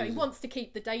away, well, no, he wants to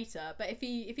keep the data, but if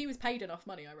he was paid enough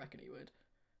money, I reckon he would.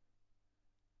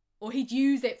 Or he'd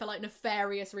use it for like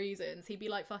nefarious reasons. He'd be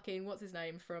like fucking what's his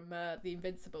name from The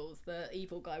Invincibles, the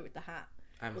evil guy with the hat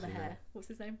or the hair. What's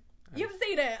his name? You haven't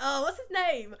seen it? Oh, what's his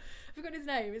name? I forgot his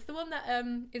name. It's the one that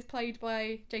is played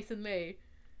by Jason Lee.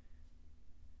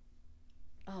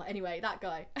 Oh, anyway, that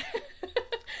guy.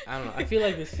 I don't know. I feel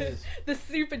like this is the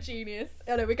super genius.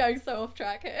 Oh no, we're going so off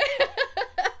track here.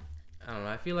 I don't know.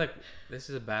 I feel like this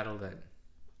is a battle that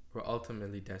we're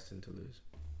ultimately destined to lose.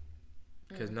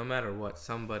 Because no matter what,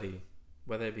 somebody,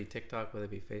 whether it be TikTok, whether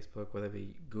it be Facebook, whether it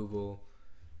be Google,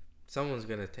 someone's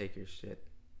gonna take your shit.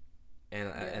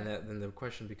 And then the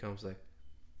question becomes like,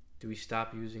 do we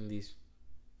stop using these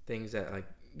things that like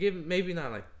give maybe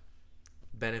not like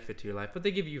benefit to your life, but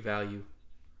they give you value?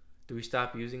 Do we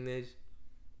stop using these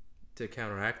to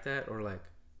counteract that, or like,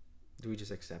 do we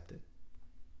just accept it?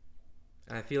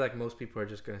 And I feel like most people are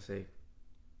just gonna say,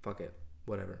 "Fuck it,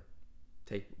 whatever,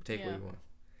 take what you want."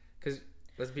 Because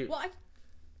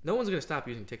no one's gonna stop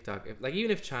using TikTok. Even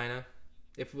if China,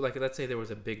 let's say there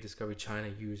was a big discovery, China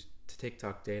used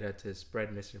TikTok data to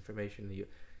spread misinformation to you.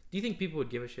 Do you think people would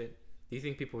give a shit? Do you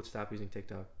think people would stop using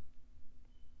TikTok?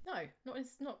 No,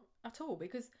 it's not at all,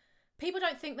 because people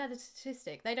don't think they're the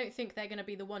statistic. They don't think they're going to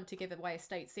be the one to give away a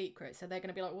state secret. So they're going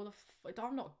to be like, well,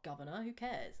 I'm not governor. Who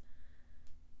cares?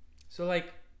 So,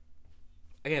 like,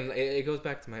 again, it goes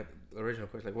back to my original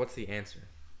question. Like, what's the answer?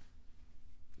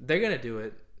 They're going to do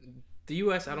it. The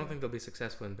U.S., I don't think they'll be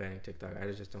successful in banning TikTok. I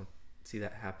just don't see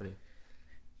that happening.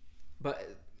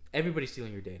 But everybody's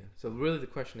stealing your data. So really the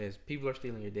question is, people are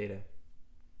stealing your data.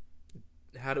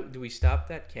 How do we stop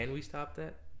that? Can we stop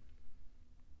that?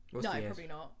 What's no, probably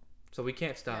not. So we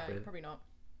can't stop it. Probably not.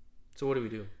 So what do we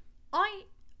do? I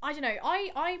don't know.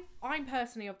 I'm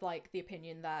personally of like the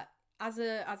opinion that as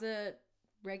a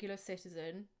regular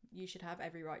citizen, you should have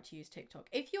every right to use TikTok.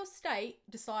 If your state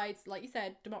decides, like you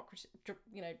said,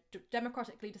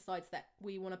 democratically decides that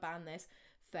we want to ban this,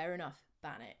 fair enough,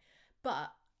 ban it.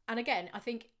 But, and again, I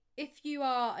think if you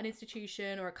are an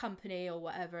institution or a company or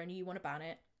whatever and you want to ban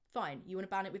it, fine. You want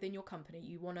to ban it within your company.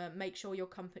 You want to make sure your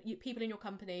company, people in your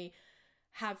company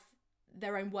have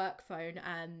their own work phone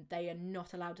and they are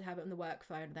not allowed to have it on the work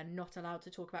phone. They're not allowed to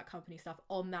talk about company stuff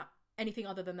on that, anything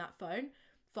other than that phone.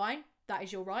 Fine. That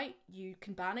is your right. You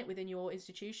can ban it within your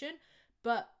institution,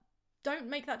 but don't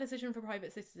make that decision for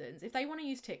private citizens. If they want to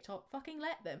use TikTok, fucking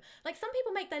let them. Like, some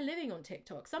people make their living on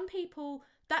TikTok. Some people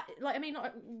that, like, I mean,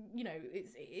 you know,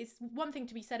 it's one thing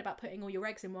to be said about putting all your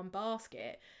eggs in one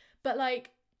basket, but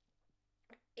like,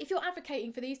 if you're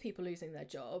advocating for these people losing their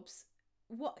jobs,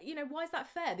 why is that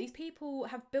fair? These people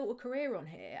have built a career on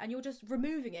here and you're just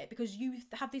removing it because you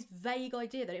have this vague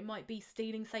idea that it might be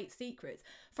stealing state secrets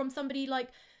from somebody like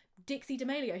Dixie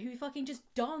D'Amelio, who fucking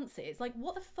just dances. Like,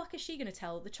 what the fuck is she gonna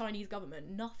tell the Chinese government?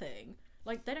 Nothing.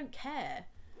 Like, they don't care.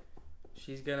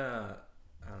 She's gonna,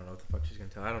 I don't know what the fuck she's gonna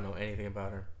tell. I don't know anything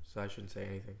about her, so I shouldn't say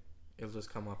anything. It'll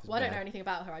just come off as well, bad. I don't know anything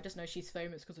about her. I just know she's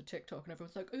famous because of TikTok, and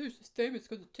everyone's like, oh, she's famous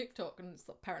because of TikTok, and it's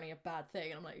apparently a bad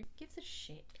thing. And I'm like, who gives a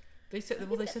shit? They said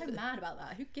so mad about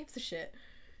that. Who gives a shit?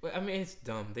 Well, I mean, it's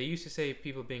dumb. They used to say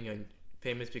people being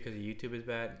famous because of YouTube is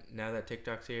bad. Now that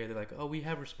TikTok's here, they're like, oh, we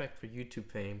have respect for YouTube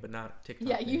fame, but not TikTok.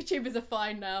 Yeah, fame. YouTubers are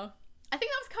fine now. I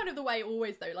think that was kind of the way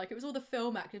always, though. Like, it was all the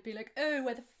film actors being like, oh,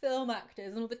 we're the film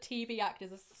actors, and all the TV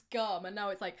actors are scum. And now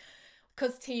it's like,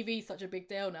 because TV's such a big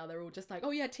deal now, they're all just like,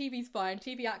 oh yeah, TV's fine,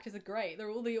 TV actors are great. They're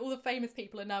all the famous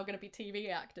people are now going to be TV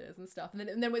actors and stuff. And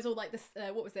then it was all like this.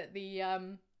 What was it?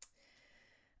 The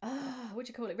what do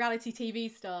you call it? Reality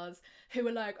TV stars who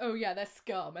were like, oh yeah, they're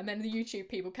scum. And then the YouTube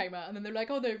people came out and then they're like,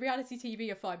 oh no, reality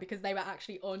TV are fine because they were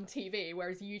actually on TV,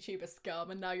 whereas YouTube are scum.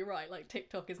 And now you're right, like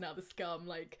TikTok is now the scum,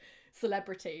 like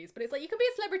celebrities. But it's like, you can be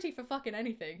a celebrity for fucking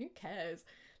anything. Who cares?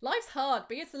 Life's hard.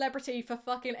 Be a celebrity for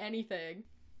fucking anything.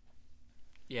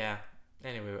 Yeah.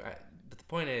 Anyway, but the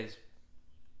point is,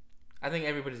 I think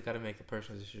everybody's got to make the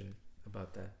personal decision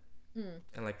about that.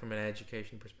 And like from an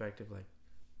education perspective, like,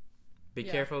 be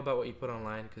careful about what you put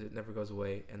online because it never goes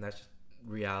away, and that's just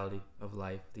reality of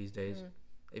life these days.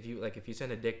 If you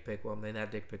send a dick pic, well, then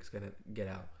that dick pic's gonna get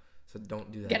out. So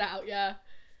don't do that. Get out, yeah.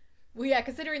 Well, yeah,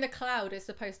 considering the cloud is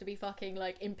supposed to be fucking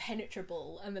like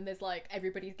impenetrable, and then there's like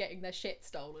everybody's getting their shit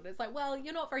stolen. It's like, well,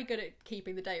 you're not very good at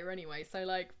keeping the data anyway, so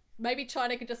like maybe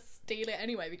China can just steal it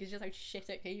anyway because you're so shit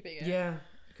at keeping it. Yeah,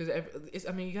 because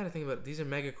you got to think about it. These are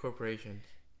mega corporations.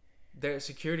 Their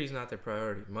security is not their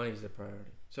priority. Money's their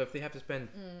priority. So if they have to spend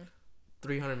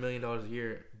 $300 million a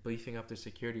year beefing up their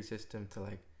security system to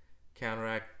like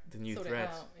counteract the new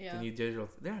threats, the new digital,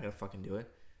 they're not gonna fucking do it.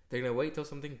 They're gonna wait till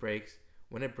something breaks.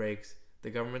 When it breaks, the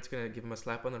government's gonna give them a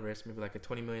slap on the wrist, maybe like a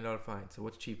 $20 million fine. So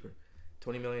what's cheaper,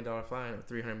 $20 million fine or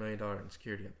 $300 million in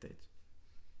security updates?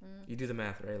 You do the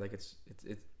math, right? Like it's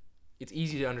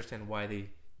easy to understand why they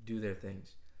do their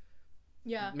things.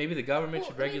 Yeah. Maybe the government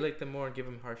should regulate them more and give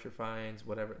them harsher fines,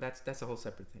 whatever. That's a whole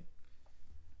separate thing.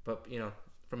 But, you know,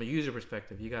 from a user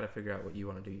perspective, you got to figure out what you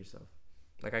want to do yourself.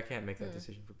 Like, I can't make that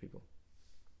decision for people.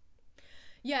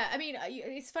 Yeah, I mean,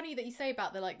 it's funny that you say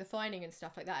about the fining and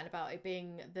stuff like that, and about it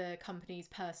being the company's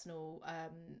personal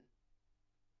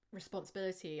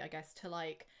responsibility, I guess, to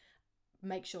like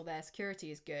make sure their security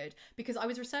is good. Because I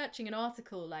was researching an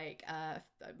article like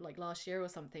last year or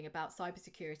something about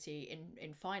cybersecurity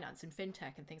in finance and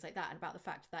fintech and things like that, and about the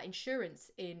fact that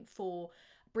insurance for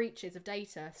breaches of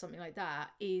data, something like that,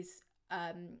 is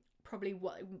probably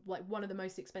one of the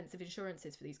most expensive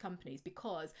insurances for these companies,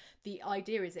 because the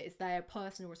idea is it's their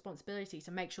personal responsibility to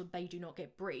make sure they do not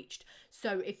get breached.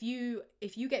 So if you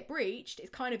get breached, it's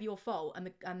kind of your fault,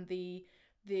 and the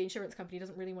insurance company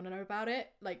doesn't really want to know about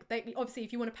it. Like, they obviously,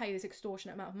 if you want to pay this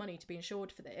extortionate amount of money to be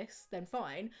insured for this, then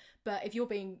fine. But if you're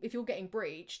getting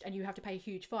breached and you have to pay a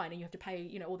huge fine and you have to pay,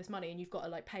 you know, all this money, and you've got to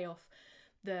like pay off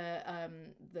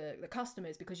the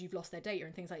customers because you've lost their data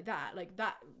and things like that, like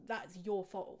that's your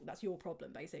fault. That's your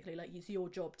problem, basically. Like, it's your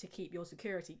job to keep your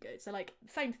security good. So like,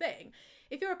 same thing,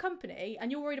 if you're a company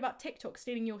and you're worried about TikTok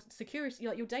stealing your security,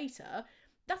 like your data,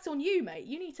 that's on you, mate.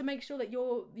 You need to make sure that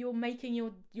you're making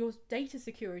your data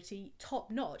security top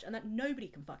notch, and that nobody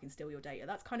can fucking steal your data.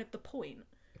 That's kind of the point.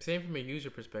 Same from a user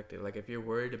perspective. Like, if you're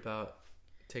worried about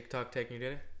TikTok taking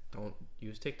your data, don't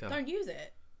use TikTok. Don't use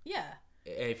it. Yeah.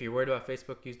 And if you're worried about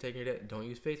Facebook taking your data, don't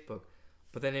use Facebook.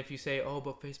 But then if you say, oh,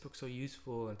 but Facebook's so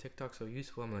useful and TikTok's so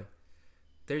useful, I'm like,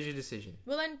 there's your decision.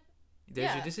 Well then,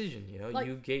 there's your decision. You know, like,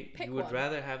 you would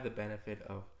rather have the benefit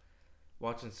of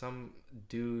watching some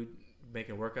dude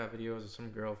making workout videos or some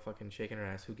girl fucking shaking her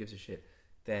ass, who gives a shit,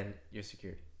 than your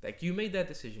security. Like, you made that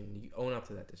decision. You own up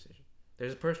to that decision.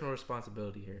 There's a personal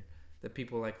responsibility here that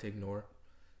people like to ignore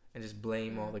and just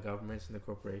blame all the governments and the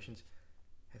corporations.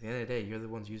 At the end of the day, you're the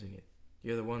ones using it.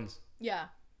 You're the ones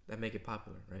that make it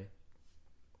popular, right?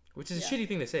 Which is a shitty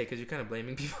thing to say because you're kind of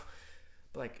blaming people.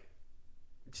 But, like,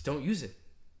 just don't use it.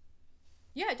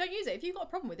 Yeah, don't use it. If you've got a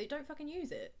problem with it, don't fucking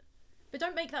use it. But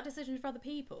don't make that decision for other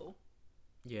people.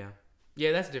 Yeah.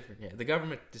 Yeah, that's different. Yeah, the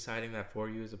government deciding that for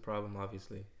you is a problem,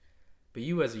 obviously. But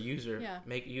you as a user,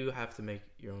 you have to make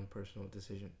your own personal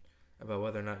decision about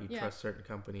whether or not you trust certain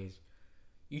companies.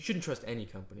 You shouldn't trust any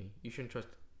company. You shouldn't trust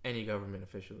any government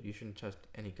official. You shouldn't trust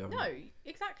any government. No,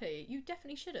 exactly. You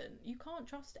definitely shouldn't. You can't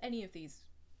trust any of these.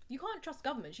 You can't trust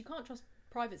governments. You can't trust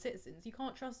private citizens. You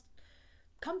can't trust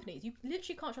companies. You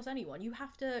literally can't trust anyone. You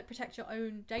have to protect your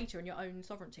own data and your own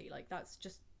sovereignty. Like, that's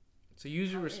just... So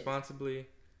use it responsibly.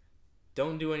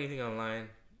 Don't do anything online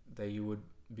that you would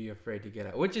be afraid to get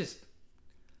out. Which is...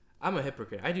 I'm a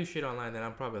hypocrite. I do shit online that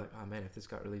I'm probably like, oh man, if this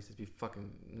got released, it'd be fucking...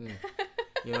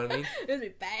 You know what I mean? It'd be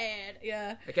bad,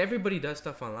 yeah. Like, everybody does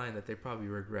stuff online that they probably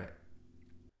regret.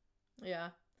 Yeah.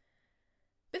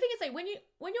 The thing is, like, when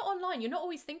you're online, you're not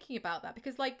always thinking about that,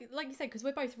 because like you said, because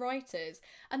we're both writers,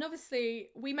 and obviously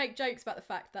we make jokes about the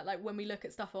fact that, like, when we look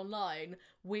at stuff online,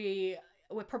 we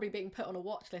we're probably being put on a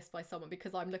watch list by someone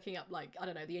because I'm looking up, like, I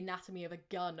don't know, the anatomy of a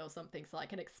gun or something, so I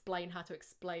can explain how to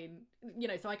explain,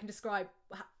 so I can describe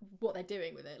what they're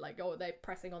doing with it, like, oh, they're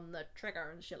pressing on the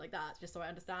trigger and shit like that, just so I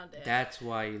understand it. That's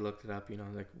why you looked it up,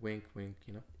 like wink, wink,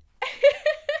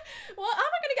 Well, how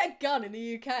am I going to get a gun in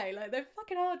the UK? Like, they're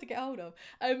fucking hard to get hold of.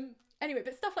 Anyway,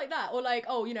 but stuff like that, or like,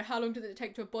 oh, how long does it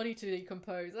take to a body to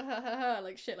decompose?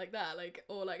 Like shit like that, like,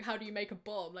 or like, how do you make a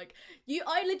bomb? Like,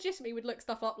 I legitimately would look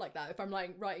stuff up like that if I'm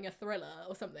like writing a thriller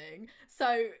or something.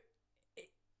 So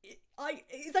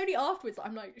it's only afterwards that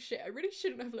I'm like, shit, I really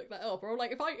shouldn't have looked that up. Or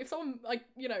like, if someone, like,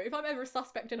 if I'm ever a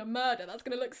suspect in a murder, that's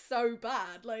gonna look so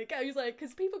bad. Like, I was like,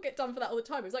 because people get done for that all the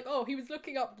time. It was like, oh, he was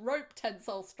looking up rope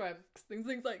tensile strengths,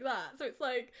 things like that. So it's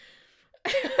like.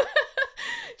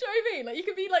 Do you know what I mean? Like, you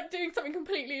could be like doing something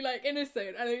completely like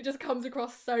innocent and it just comes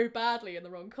across so badly in the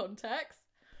wrong context.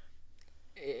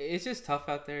 It's just tough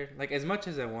out there. Like, as much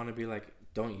as I want to be like,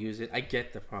 don't use it, I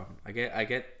get the problem. I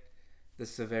get the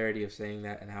severity of saying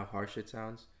that and how harsh it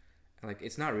sounds. And like,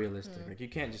 it's not realistic. Like, you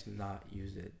can't just not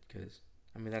use it because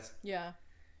that's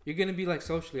you're gonna be like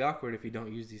socially awkward if you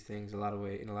don't use these things in a lot of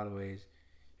ways.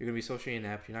 You're gonna be socially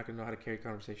inept. You're not gonna know how to carry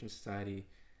conversation in society.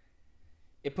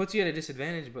 It puts you at a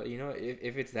disadvantage, but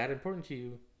if it's that important to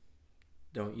you,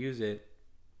 don't use it.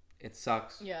 It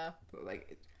sucks. Yeah. But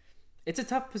like, it's a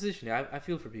tough position. I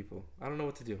feel for people. I don't know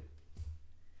what to do.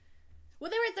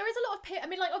 Well, there is a lot of peer. I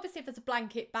mean, like, obviously, if there's a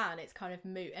blanket ban, it's kind of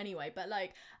moot anyway. But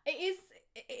like, it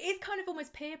is kind of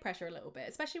almost peer pressure a little bit,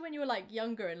 especially when you're like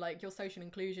younger and like your social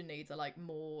inclusion needs are like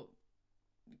more.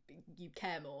 You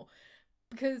care more,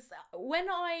 because when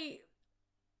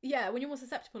you're more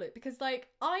susceptible to it, because like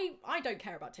I don't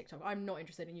care about TikTok. I'm not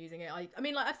interested in using it. I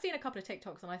mean, like, I've seen a couple of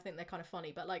TikToks and I think they're kind of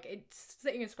funny, but like, it's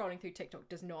sitting and scrolling through TikTok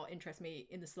does not interest me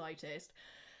in the slightest.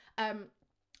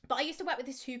 But I used to work with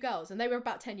these two girls and they were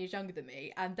about 10 years younger than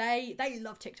me, and they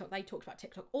love TikTok. They talked about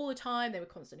TikTok all the time. They were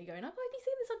constantly going, oh, have you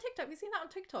seen this on TikTok? Have you seen that on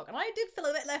TikTok? And I did feel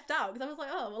a bit left out because I was like,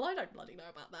 oh, well, I don't bloody know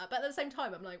about that. But at the same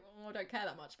time, I'm like, oh, I don't care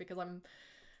that much because I'm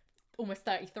almost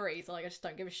 33, so like, I just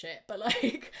don't give a shit. But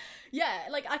like, yeah,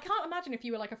 like, I can't imagine if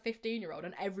you were like a 15-year-old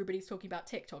and everybody's talking about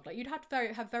TikTok. Like, you'd have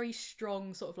to have very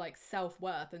strong sort of like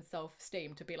self-worth and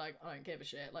self-esteem to be like, I don't give a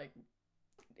shit, like,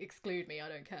 exclude me, I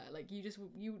don't care. Like,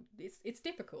 it's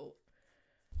difficult.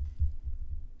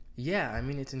 Yeah, I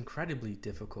mean, it's incredibly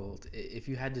difficult. If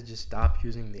you had to just stop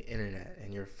using the internet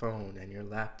and your phone and your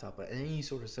laptop and any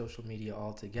sort of social media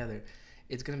altogether,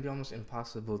 it's going to be almost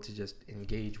impossible to just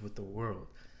engage with the world,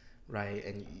 right?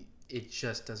 And it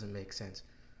just doesn't make sense.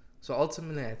 So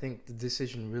ultimately, I think the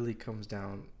decision really comes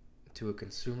down to a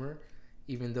consumer,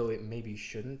 even though it maybe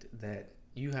shouldn't, that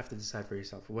you have to decide for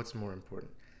yourself what's more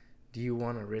important. Do you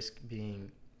want to risk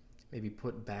being maybe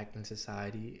put back in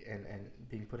society and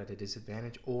being put at a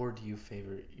disadvantage, or do you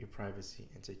favor your privacy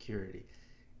and security?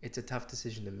 It's a tough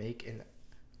decision to make, and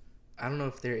I don't know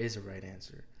if there is a right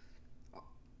answer.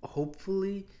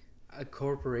 Hopefully,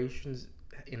 corporations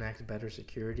enact better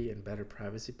security and better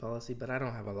privacy policy, but I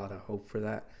don't have a lot of hope for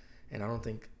that, and I don't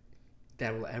think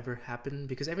that will ever happen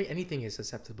because anything is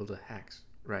susceptible to hacks,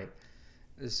 right?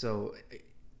 So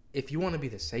if you want to be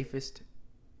the safest,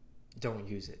 don't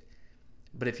use it.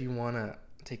 But if you want to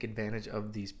take advantage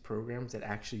of these programs that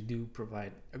actually do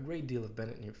provide a great deal of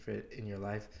benefit in your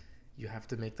life, you have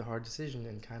to make the hard decision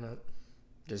and kind of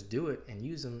just do it and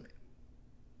use them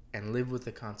and live with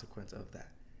the consequence of that.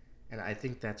 And I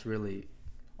think that's really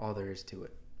all there is to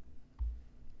it.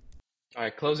 All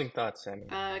right, closing thoughts, Sammy.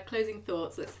 Closing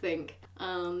thoughts, let's think.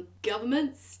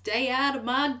 Government, stay out of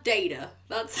my data.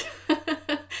 That's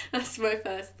that's my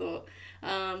first thought.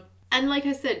 And like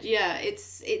I said, yeah,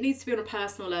 it needs to be on a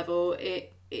personal level.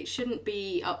 It shouldn't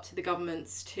be up to the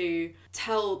governments to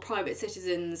tell private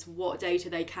citizens what data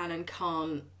they can and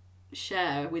can't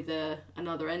share with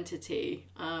another entity.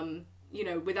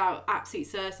 Without absolute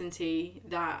certainty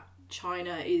that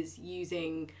China is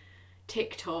using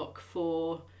TikTok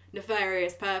for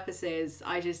nefarious purposes,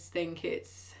 I just think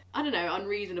it's, I don't know,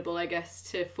 unreasonable, I guess,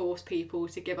 to force people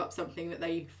to give up something that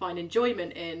they find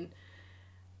enjoyment in,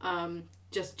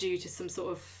 just due to some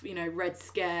sort of, Red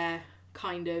Scare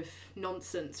kind of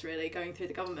nonsense, really, going through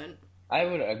the government. I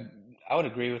would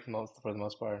agree with for the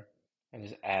most part, and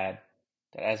just add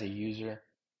that as a user,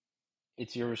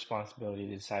 it's your responsibility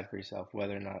to decide for yourself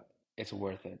whether or not it's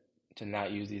worth it to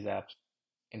not use these apps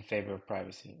in favor of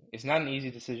privacy. It's not an easy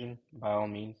decision by all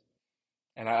means,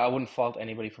 and I wouldn't fault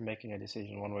anybody for making a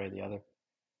decision one way or the other,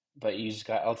 but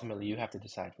ultimately you have to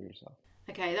decide for yourself.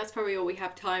 Okay, that's probably all we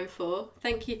have time for.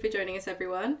 Thank you for joining us,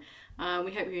 everyone.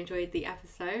 We hope you enjoyed the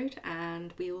episode,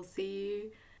 and we will see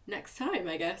you next time,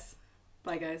 I guess.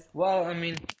 Bye, guys. Well, I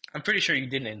mean, I'm pretty sure you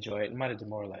didn't enjoy it. It might have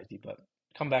demoralized you, but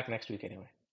come back next week anyway.